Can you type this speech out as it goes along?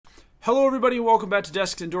Hello everybody and welcome back to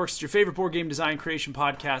Desks and Dorks. It's your favorite board game design creation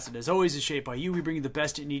podcast, and as always is shaped by you. We bring you the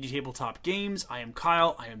best indie tabletop games. I am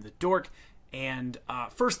Kyle, I am the Dork, and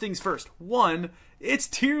first things first. One, it's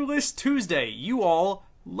Tier List Tuesday. You all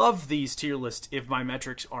love these tier lists if my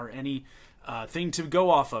metrics are any thing to go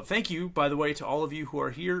off of. Thank you, by the way, to all of you who are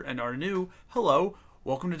here and are new. Hello.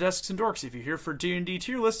 Welcome to Desks and Dorks. If you're here for D&D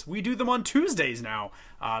tier lists, we do them on Tuesdays now.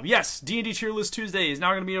 Yes, D&D tier list Tuesday is now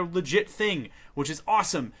going to be a legit thing, which is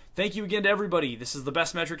awesome. Thank you again to everybody. This is the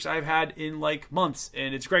best metrics I've had in like months,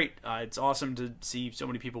 and it's great. It's awesome to see so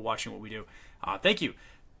many people watching what we do. Thank you.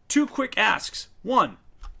 Two quick asks. One.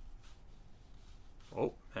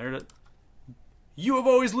 Oh, there it is. You Have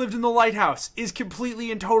Always Lived in the Lighthouse is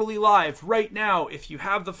completely and totally live right now. If you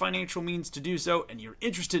have the financial means to do so and you're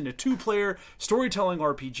interested in a two-player storytelling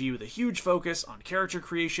RPG with a huge focus on character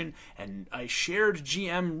creation and a shared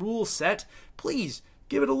GM rule set, please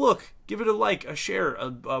give it a look, give it a like, a share,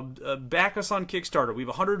 back us on Kickstarter. We have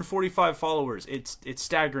 145 followers. It's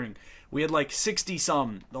staggering. We had like 60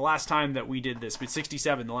 some the last time that we did this, but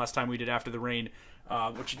 67 the last time we did After the Rain,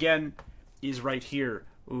 which again is right here.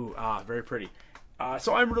 Ooh, very pretty.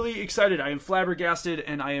 So I'm really excited. I am flabbergasted,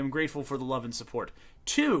 and I am grateful for the love and support.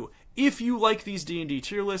 Two, if you like these D&D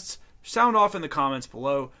tier lists, sound off in the comments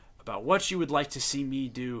below about what you would like to see me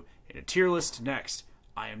do in a tier list next.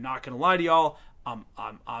 I am not going to lie to y'all.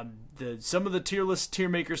 Some of the tier list, tier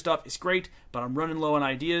maker stuff is great, but I'm running low on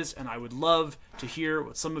ideas, and I would love to hear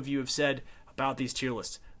what some of you have said about these tier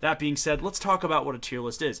lists. That being said, let's talk about what a tier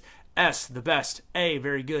list is. S, the best. A,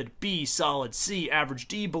 very good. B, solid. C, average.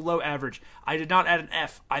 D, below average. I did not add an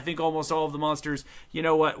F. I think almost all of the monsters, you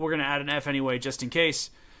know what, we're going to add an F anyway, just in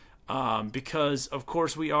case. Because, of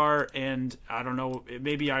course, we are, and I don't know,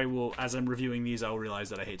 maybe I will, as I'm reviewing these, I'll realize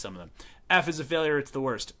that I hate some of them. F is a failure, it's the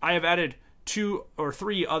worst. I have added 2 or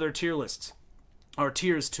 3 other tier lists, or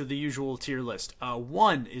tiers to the usual tier list.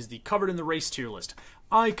 One is the Covered in the Race tier list.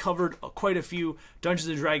 I covered quite a few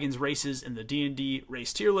Dungeons & Dragons races in the D&D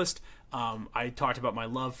race tier list. I talked about my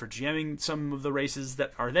love for GMing some of the races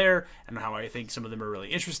that are there and how I think some of them are really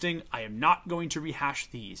interesting. I am not going to rehash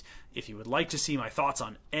these. If you would like to see my thoughts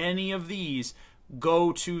on any of these,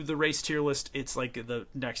 go to the race tier list. It's like the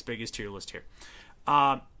next biggest tier list here.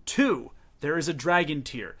 2, there is a dragon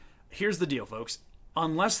tier. Here's the deal, folks.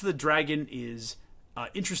 Unless the dragon is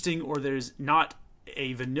interesting or there's not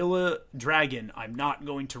a vanilla dragon, I'm not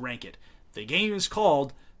going to rank it. The game is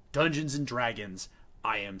called Dungeons and Dragons.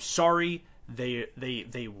 I am sorry,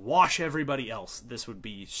 they wash everybody else. This would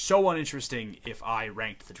be so uninteresting if I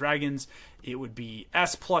ranked the dragons. It would be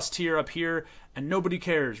S+ tier up here, and nobody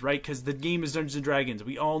cares, right? Because the game is Dungeons and Dragons.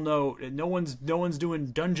 We all know no one's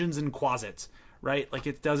doing dungeons and quasits, right? Like,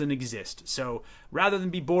 it doesn't exist. So rather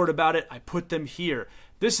than be bored about it, I put them here.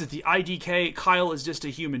 This is the IDK. Kyle is just a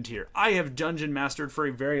human tier. I have dungeon mastered for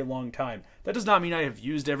a very long time. That does not mean I have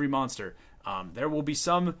used every monster. There will be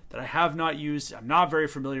some that I have not used, I'm not very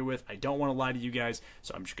familiar with. I don't want to lie to you guys,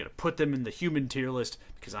 so I'm just going to put them in the human tier list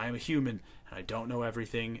because I am a human and I don't know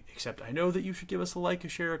everything, except I know that you should give us a like, a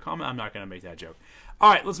share, a comment. I'm not going to make that joke.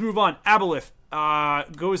 All right, let's move on. Aboleth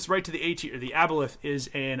goes right to the A tier. The Aboleth is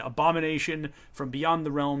an abomination from beyond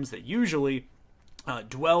the realms that usually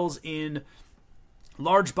dwells in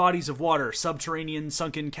large bodies of water, subterranean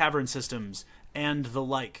sunken cavern systems, and the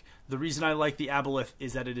like. The reason I like the Aboleth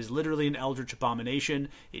is that it is literally an eldritch abomination.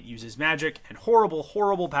 It uses magic and horrible,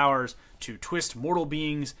 horrible powers to twist mortal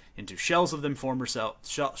beings into shells of their former selves.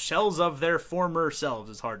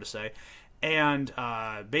 It's hard to say. And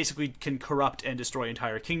basically can corrupt and destroy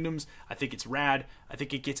entire kingdoms. I think it's rad. I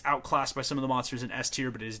think it gets outclassed by some of the monsters in S tier,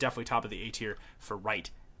 but it is definitely top of the A tier for right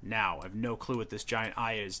now. I have no clue what this giant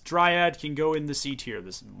eye is. Dryad can go in the C tier.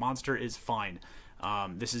 This monster is fine.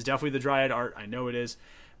 This is definitely the Dryad art. I know it is.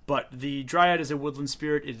 But the Dryad is a woodland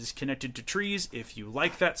spirit. It is connected to trees. If you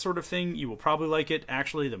like that sort of thing, you will probably like it.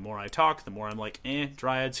 Actually, the more I talk, the more I'm like,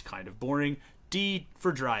 Dryad's kind of boring. D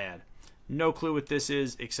for Dryad. No clue what this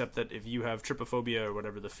is, except that if you have trypophobia or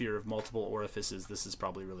whatever, the fear of multiple orifices, this is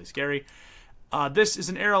probably really scary. This is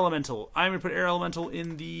an air elemental. I'm going to put air elemental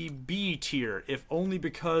in the B tier, if only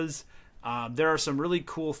because there are some really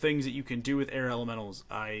cool things that you can do with air elementals.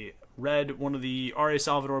 I read one of the R.A.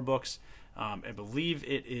 Salvador books. I believe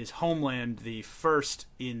it is Homeland, the first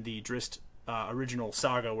in the Drist original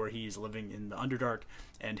saga where he's living in the Underdark,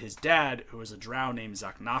 and his dad, who is a drow named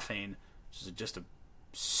Zaknafane, which is just a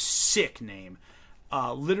sick name,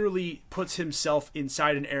 literally puts himself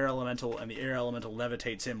inside an air elemental, and the air elemental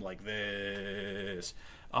levitates him like this,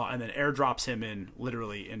 and then airdrops him in,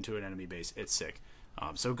 literally, into an enemy base. It's sick.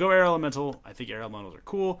 So go air elemental. I think air elementals are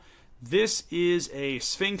cool. This is a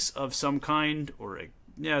sphinx of some kind, or a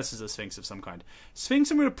Yeah, this is a Sphinx of some kind.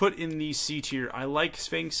 Sphinx I'm going to put in the C tier. I like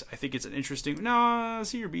Sphinx. I think it's an interesting... No,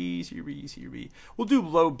 C or B, C or B, C or B. We'll do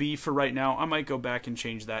low B for right now. I might go back and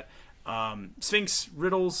change that. Sphinx,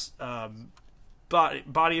 riddles,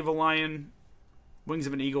 body of a lion, wings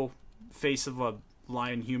of an eagle, face of a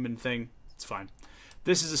lion-human thing. It's fine.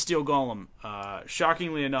 This is a steel golem.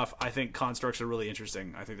 Shockingly enough, I think constructs are really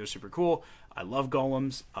interesting. I think they're super cool. I love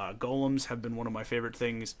golems. Golems have been one of my favorite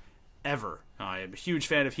things ever. I am a huge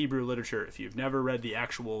fan of Hebrew literature. If you've never read the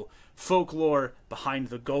actual folklore behind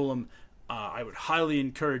the golem, I would highly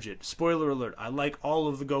encourage it. Spoiler alert, I like all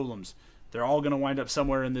of the golems. They're all going to wind up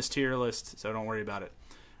somewhere in this tier list, so don't worry about it.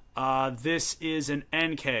 This is an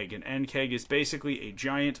N-Keg. An N-Keg is basically a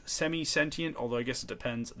giant semi-sentient, although I guess it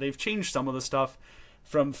depends. They've changed some of the stuff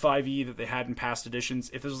from 5e that they had in past editions.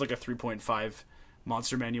 If this was like a 3.5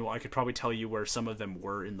 monster manual, I could probably tell you where some of them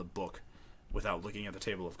were in the book without looking at the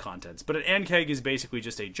table of contents. But an N-Keg is basically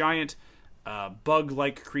just a giant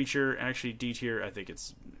bug-like creature. Actually, D tier, I think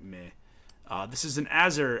it's meh. This is an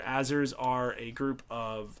Azur. Azurs are a group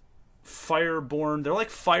of fireborn. They're like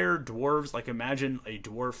fire dwarves. Like imagine a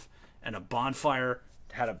dwarf and a bonfire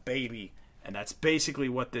had a baby. And that's basically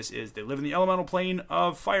what this is. They live in the elemental plane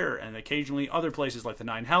of fire and occasionally other places like the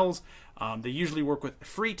Nine Hells. They usually work with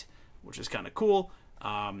Efreet, which is kind of cool.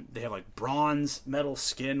 They have like bronze metal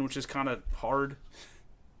skin, which is kind of hard.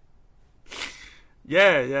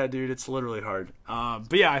 yeah, dude, it's literally hard.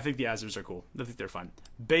 But yeah, I think the Azurs are cool. I think they're fun.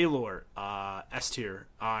 Baelor, S tier.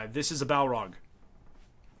 This is a Balrog.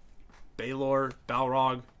 Baelor,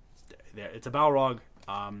 Balrog. It's a Balrog.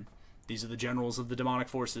 These are the generals of the demonic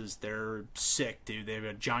forces. They're sick, dude. They have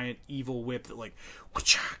a giant evil whip that like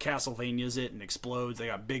Castlevania's it and explodes. They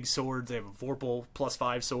got big swords. They have a Vorpal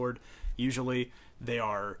 +5 sword. Usually they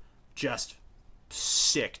are just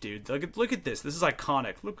sick, dude. Look at this. This is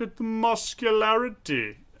iconic. Look at the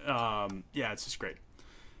muscularity. Yeah, it's just great.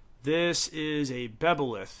 This is a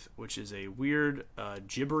Bebelith, which is a weird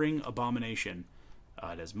gibbering abomination.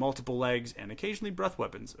 It has multiple legs and occasionally breath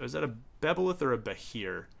weapons. Is that a Bebelith or a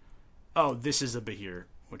Behir? Oh, this is a Behir,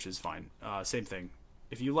 which is fine. Same thing.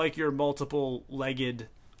 If you like your multiple-legged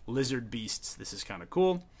lizard beasts, this is kind of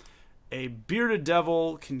cool. A Bearded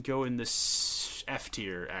Devil can go in this F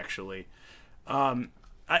tier, actually.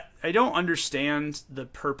 I don't understand the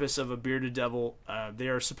purpose of a Bearded Devil. They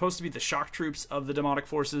are supposed to be the shock troops of the demonic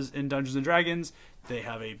forces in Dungeons & Dragons. They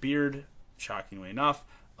have a beard, shockingly enough,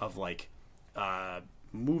 of like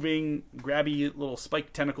moving, grabby little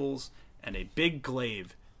spiked tentacles and a big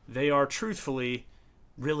glaive. They are truthfully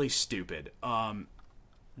really stupid.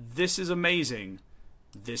 This is amazing.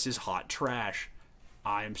 This is hot trash.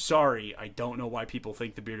 I'm sorry. I don't know why people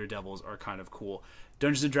think the Bearded Devils are kind of cool.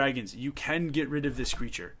 Dungeons & Dragons, you can get rid of this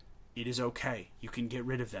creature. It is okay. You can get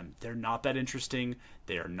rid of them. They're not that interesting.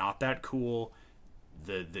 They are not that cool.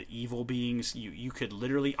 The evil beings, you could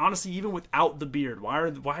literally, honestly, even without the beard,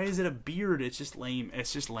 why is it a beard? It's just lame.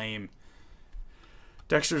 It's just lame.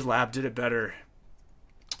 Dexter's Lab did it better.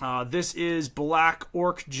 This is Black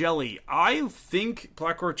Orc Jelly. I think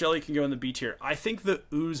Black Orc Jelly can go in the B tier. I think the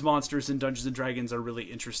ooze monsters in Dungeons & Dragons are really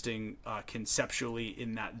interesting conceptually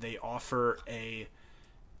in that they offer a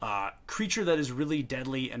creature that is really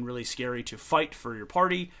deadly and really scary to fight for your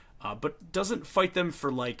party, but doesn't fight them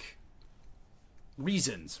for, like,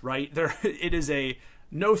 reasons, right? It is a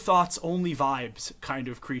no thoughts, only vibes kind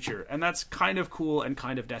of creature, and that's kind of cool and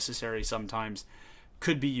kind of necessary sometimes.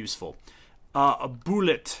 Could be useful. A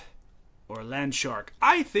bullet or land shark.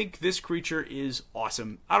 I think this creature is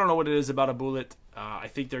awesome. I don't know what it is about a bullet. I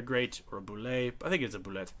think they're great. Or a boulet. I think it's a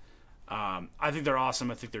bullet. I think they're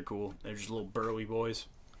awesome. I think they're cool. They're just little burrowy boys.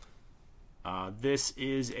 This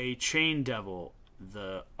is a chain devil.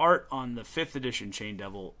 The art on the 5th edition chain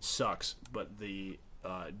devil sucks, but the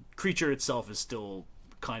creature itself is still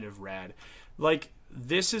kind of rad. Like,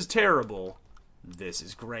 this is terrible. This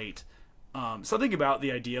is great. Something about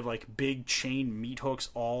the idea of like big chain meat hooks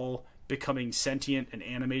all becoming sentient and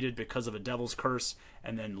animated because of a devil's curse,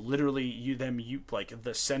 and then literally you like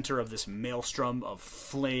the center of this maelstrom of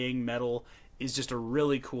flaying metal is just a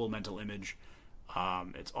really cool mental image.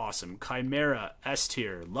 It's awesome. Chimera, S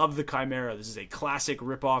tier. Love the Chimera. This is a classic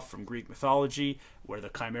ripoff from Greek mythology where the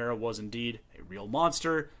Chimera was indeed a real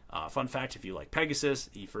monster. Fun fact, if you like Pegasus,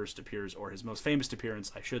 he first appears, or his most famous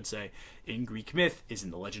appearance, I should say, in Greek myth is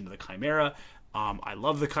in the Legend of the Chimera. I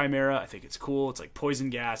love the Chimera. I think it's cool. It's like poison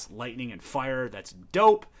gas, lightning, and fire. That's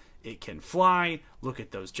dope. It can fly. Look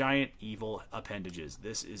at those giant evil appendages.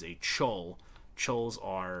 This is a Chol. Chols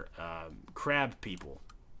are crab people.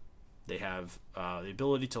 They have the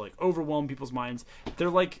ability to like overwhelm people's minds. They're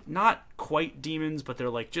like not quite demons, but they're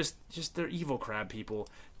like just they're evil crab people.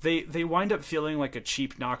 They wind up feeling like a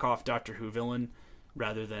cheap knockoff Doctor Who villain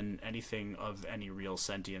rather than anything of any real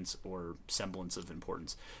sentience or semblance of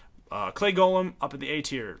importance. Clay Golem up in the A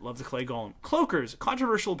tier. Love the Clay Golem. Cloakers,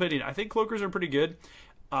 controversial opinion. I think Cloakers are pretty good.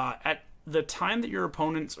 At the time that your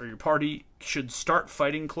opponents or your party should start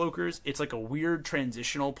fighting Cloakers, it's like a weird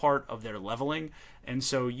transitional part of their leveling, and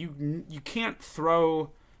so you can't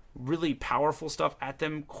throw really powerful stuff at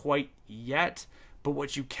them quite yet. But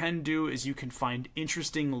what you can do is you can find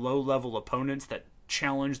interesting low-level opponents that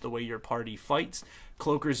challenge the way your party fights.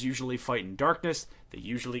 Cloakers usually fight in darkness. They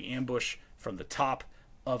usually ambush from the top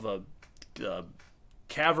of a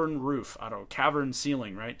cavern roof. I don't know, cavern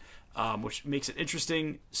ceiling, right? Which makes it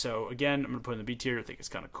interesting. So again, I'm going to put in the B tier. I think it's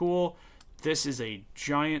kind of cool. This is a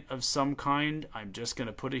giant of some kind. I'm just going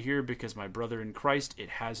to put it here because my brother in Christ, it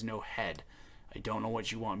has no head. I don't know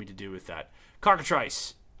what you want me to do with that.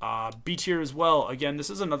 Cockatrice. B tier as well. Again, this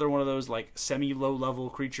is another one of those like semi-low level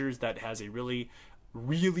creatures that has a really,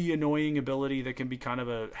 really annoying ability that can be kind of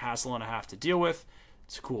a hassle and a half to deal with.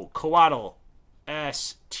 It's cool. Coatl.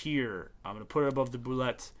 S tier. I'm going to put it above the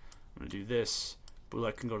Boulette. I'm going to do this.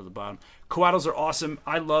 Boulette can go to the bottom. Coatls are awesome.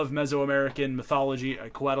 I love Mesoamerican mythology.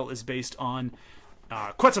 Coatl is based on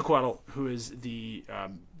Quetzalcoatl, who is the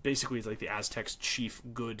basically is like the Aztecs' chief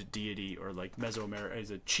good deity, or like Mesoamerica is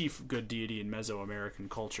a chief good deity in Mesoamerican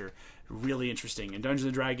culture. Really interesting. In Dungeons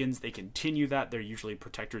and Dragons, they continue that. They're usually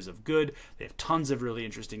protectors of good. They have tons of really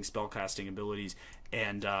interesting spellcasting abilities,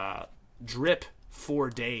 and drip for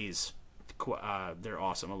days. They're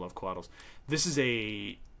awesome. I love Coatls. This is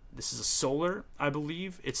a solar, I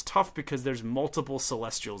believe. It's tough because there's multiple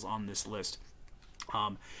Celestials on this list.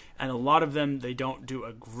 And a lot of them, they don't do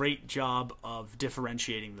a great job of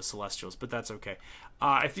differentiating the Celestials, but that's okay.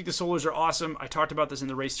 I think the Solars are awesome. I talked about this in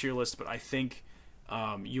the race tier list, but I think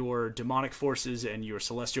your demonic forces and your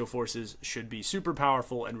celestial forces should be super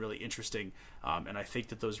powerful and really interesting. And I think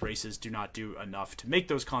that those races do not do enough to make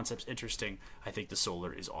those concepts interesting. I think the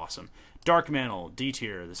Solar is awesome. Dark Mantle, D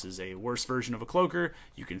tier. This is a worse version of a Cloaker.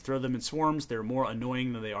 You can throw them in swarms. They're more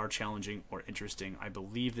annoying than they are challenging or interesting. I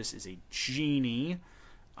believe this is a Genie.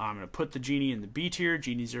 I'm going to put the Genie in the B tier.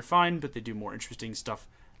 Genies are fine, but they do more interesting stuff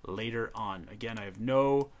later on. Again, I have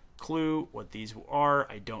no clue what these are.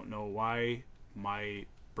 I don't know why my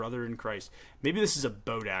brother in Christ. Maybe this is a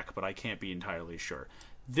Bodak, but I can't be entirely sure.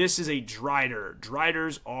 This is a Drider.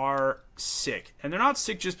 Driders are sick. And they're not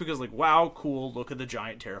sick just because, like, wow, cool, look at the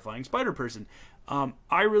giant, terrifying spider person.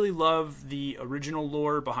 I really love the original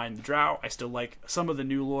lore behind the Drow. I still like some of the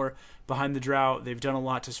new lore behind the Drow. They've done a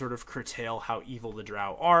lot to sort of curtail how evil the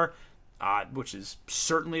Drow are, which is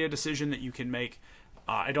certainly a decision that you can make.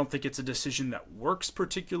 I don't think it's a decision that works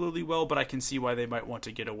particularly well, but I can see why they might want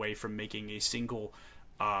to get away from making a single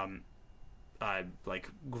like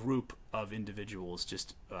group of individuals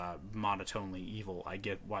just monotonely evil. I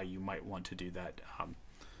get why you might want to do that.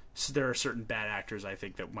 So there are certain bad actors, I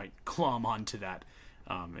think, that might clomb onto that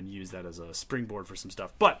and use that as a springboard for some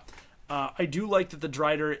stuff. But I do like that the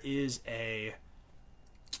Drider is a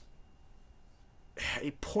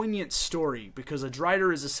poignant story, because a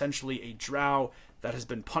Drider is essentially a Drow that has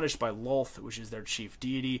been punished by Lolth, which is their chief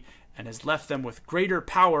deity, and has left them with greater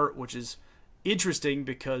power, which is interesting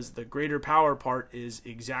because the greater power part is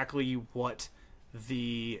exactly what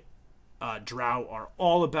the Drow are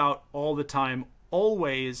all about all the time,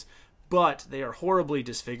 always, but they are horribly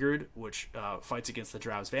disfigured, which fights against the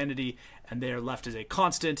Drow's vanity, and they are left as a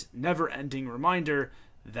constant, never-ending reminder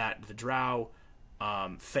that the Drow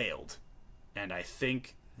failed. And I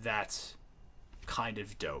think that's kind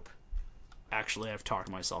of dope. Actually, I've talked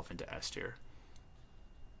myself into S tier.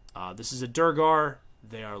 This is a Durgar.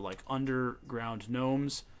 They are like underground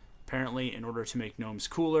gnomes. Apparently, in order to make gnomes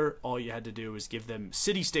cooler, all you had to do was give them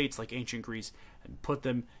city-states like ancient Greece and put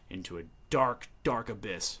them into a dark, dark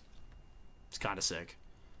abyss. It's kind of sick.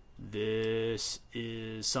 This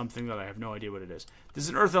is something that I have no idea what it is. This is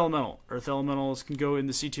an Earth Elemental. Earth Elementals can go in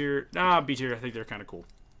the C tier. B tier. I think they're kind of cool.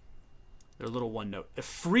 They're a little one-note.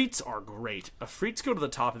 Ifrits are great. Ifrits go to the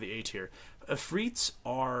top of the A tier. Ifrits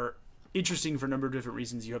are interesting for a number of different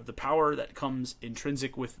reasons. You have the power that comes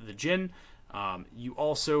intrinsic with the Jinn. You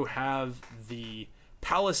also have the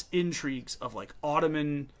palace intrigues of like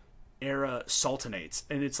Ottoman era sultanates,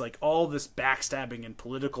 and it's like all this backstabbing and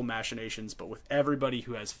political machinations, but with everybody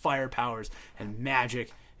who has fire powers and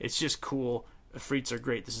magic. It's just cool. Ifrits are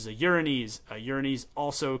great. This is a Uranese. Uranese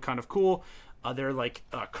also kind of cool. They're like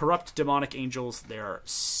corrupt demonic angels. They are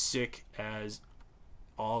sick as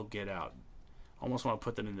all get out. Almost want to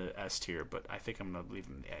put them in the S tier, but I think I'm going to leave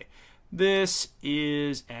them in the A. This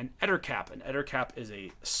is an ettercap. An ettercap is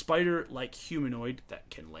a spider-like humanoid that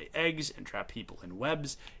can lay eggs and trap people in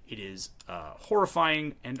webs. It is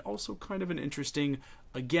horrifying and also kind of an interesting,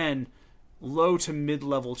 again, low to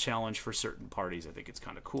mid-level challenge for certain parties. I think it's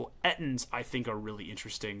kind of cool. Ettins, I think, are really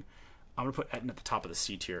interesting. I'm going to put Ettin at the top of the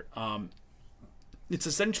C tier. It's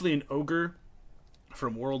essentially an ogre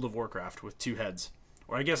from World of Warcraft with 2 heads.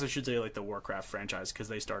 Or I guess I should say like the Warcraft franchise, because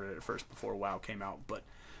they started it first before WoW came out. But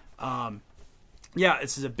yeah,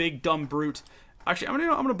 this is a big dumb brute. Actually, I'm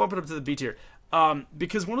gonna bump it up to the B tier,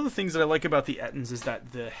 because one of the things that I like about the Ettins is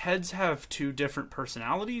that the heads have 2 different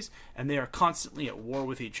personalities, and they are constantly at war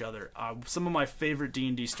with each other. Some of my favorite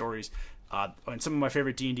D&D stories, and some of my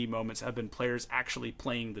favorite D&D moments have been players actually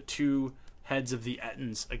playing the 2 heads of the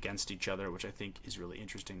Ettins against each other, which I think is really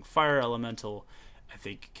interesting. Fire Elemental, I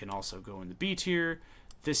think, can also go in the B tier.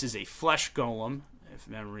 This is a flesh golem, if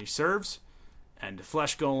memory serves. And the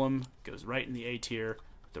flesh golem goes right in the A tier,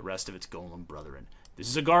 the rest of its golem brethren. This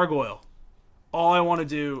is a gargoyle. I want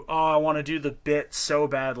to do the bit so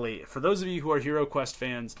badly. For those of you who are Hero Quest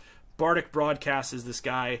fans, Bardic Broadcast is this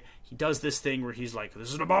guy. He does this thing where he's like, this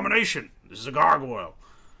is an abomination. This is a gargoyle.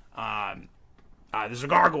 This is a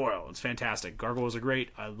gargoyle. It's fantastic. Gargoyles are great.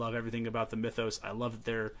 I love everything about the mythos. I love that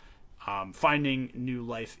they're finding new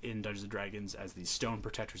life in Dungeons & Dragons as these stone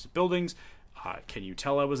protectors of buildings. Can you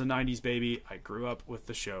tell I was a 90s baby? I grew up with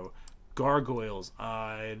the show. Gargoyles.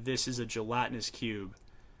 This is a gelatinous cube.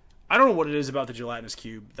 I don't know what it is about the gelatinous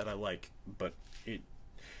cube that I like, but it,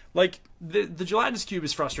 like, the gelatinous cube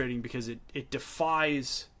is frustrating because it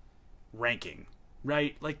defies ranking,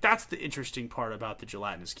 right? Like, that's the interesting part about the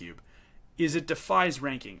gelatinous cube, is it defies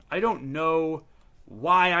ranking. I don't know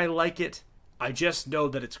why I like it. I just know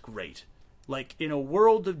that it's great. Like, in a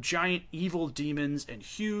world of giant evil demons and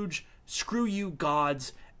huge screw you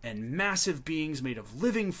gods and massive beings made of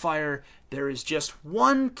living fire, there is just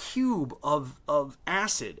one cube of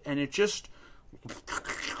acid, and it just,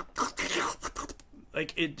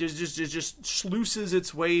 like, it just sluices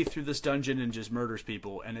its way through this dungeon and just murders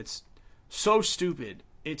people, and it's so stupid.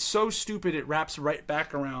 It's so stupid it wraps right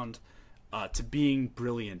back around to being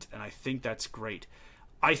brilliant, and I think that's great.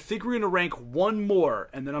 I think we're going to rank one more,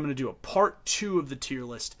 and then I'm going to do a part 2 of the tier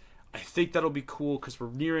list. I think that'll be cool because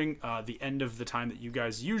we're nearing the end of the time that you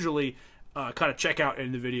guys usually kind of check out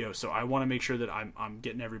in the video. So I want to make sure that I'm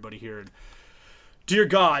getting everybody here. And dear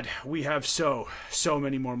God, we have so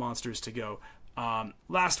many more monsters to go.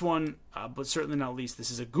 Last one, but certainly not least,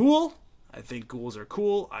 this is a ghoul. I think ghouls are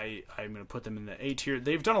cool. I'm going to put them in the A tier.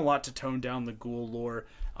 They've done a lot to tone down the ghoul lore.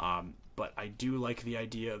 But I do like the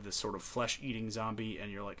idea of this sort of flesh-eating zombie,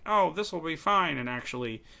 and you're like, oh, this will be fine, and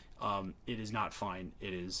actually, it is not fine.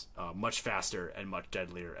 It is much faster and much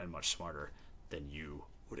deadlier and much smarter than you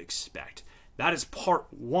would expect. That is part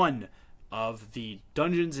 1 of the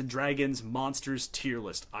Dungeons & Dragons Monsters tier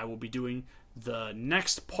list. I will be doing the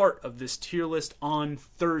next part of this tier list on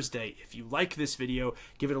Thursday. If you like this video,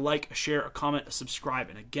 give it a like, a share, a comment, a subscribe,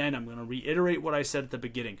 and again, I'm going to reiterate what I said at the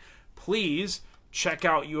beginning. Please check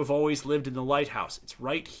out You Have Always Lived in the Lighthouse. It's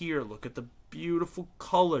right here. Look at the beautiful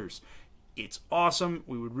colors. It's awesome.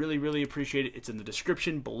 We would really, really appreciate it. It's in the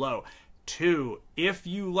description below. 2, if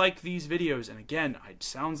you like these videos, and again, it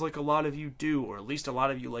sounds like a lot of you do, or at least a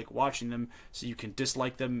lot of you like watching them, so you can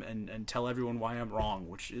dislike them and tell everyone why I'm wrong,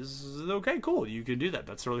 which is okay, cool. You can do that.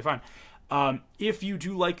 That's totally fine. If you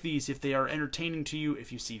do like these, if they are entertaining to you,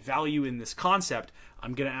 if you see value in this concept,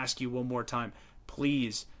 I'm going to ask you one more time,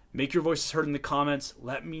 please make your voices heard in the comments.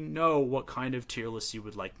 Let me know what kind of tier list you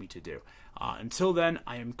would like me to do. Until then,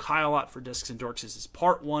 I am Kyle Ott for Discs and Dorks. This is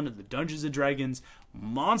part 1 of the Dungeons & Dragons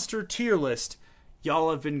Monster tier list. Y'all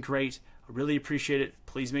have been great. I really appreciate it.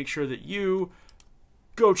 Please make sure that you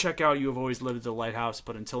go check out You Have Always Lived at the Lighthouse.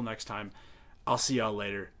 But until next time, I'll see y'all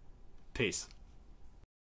later. Peace.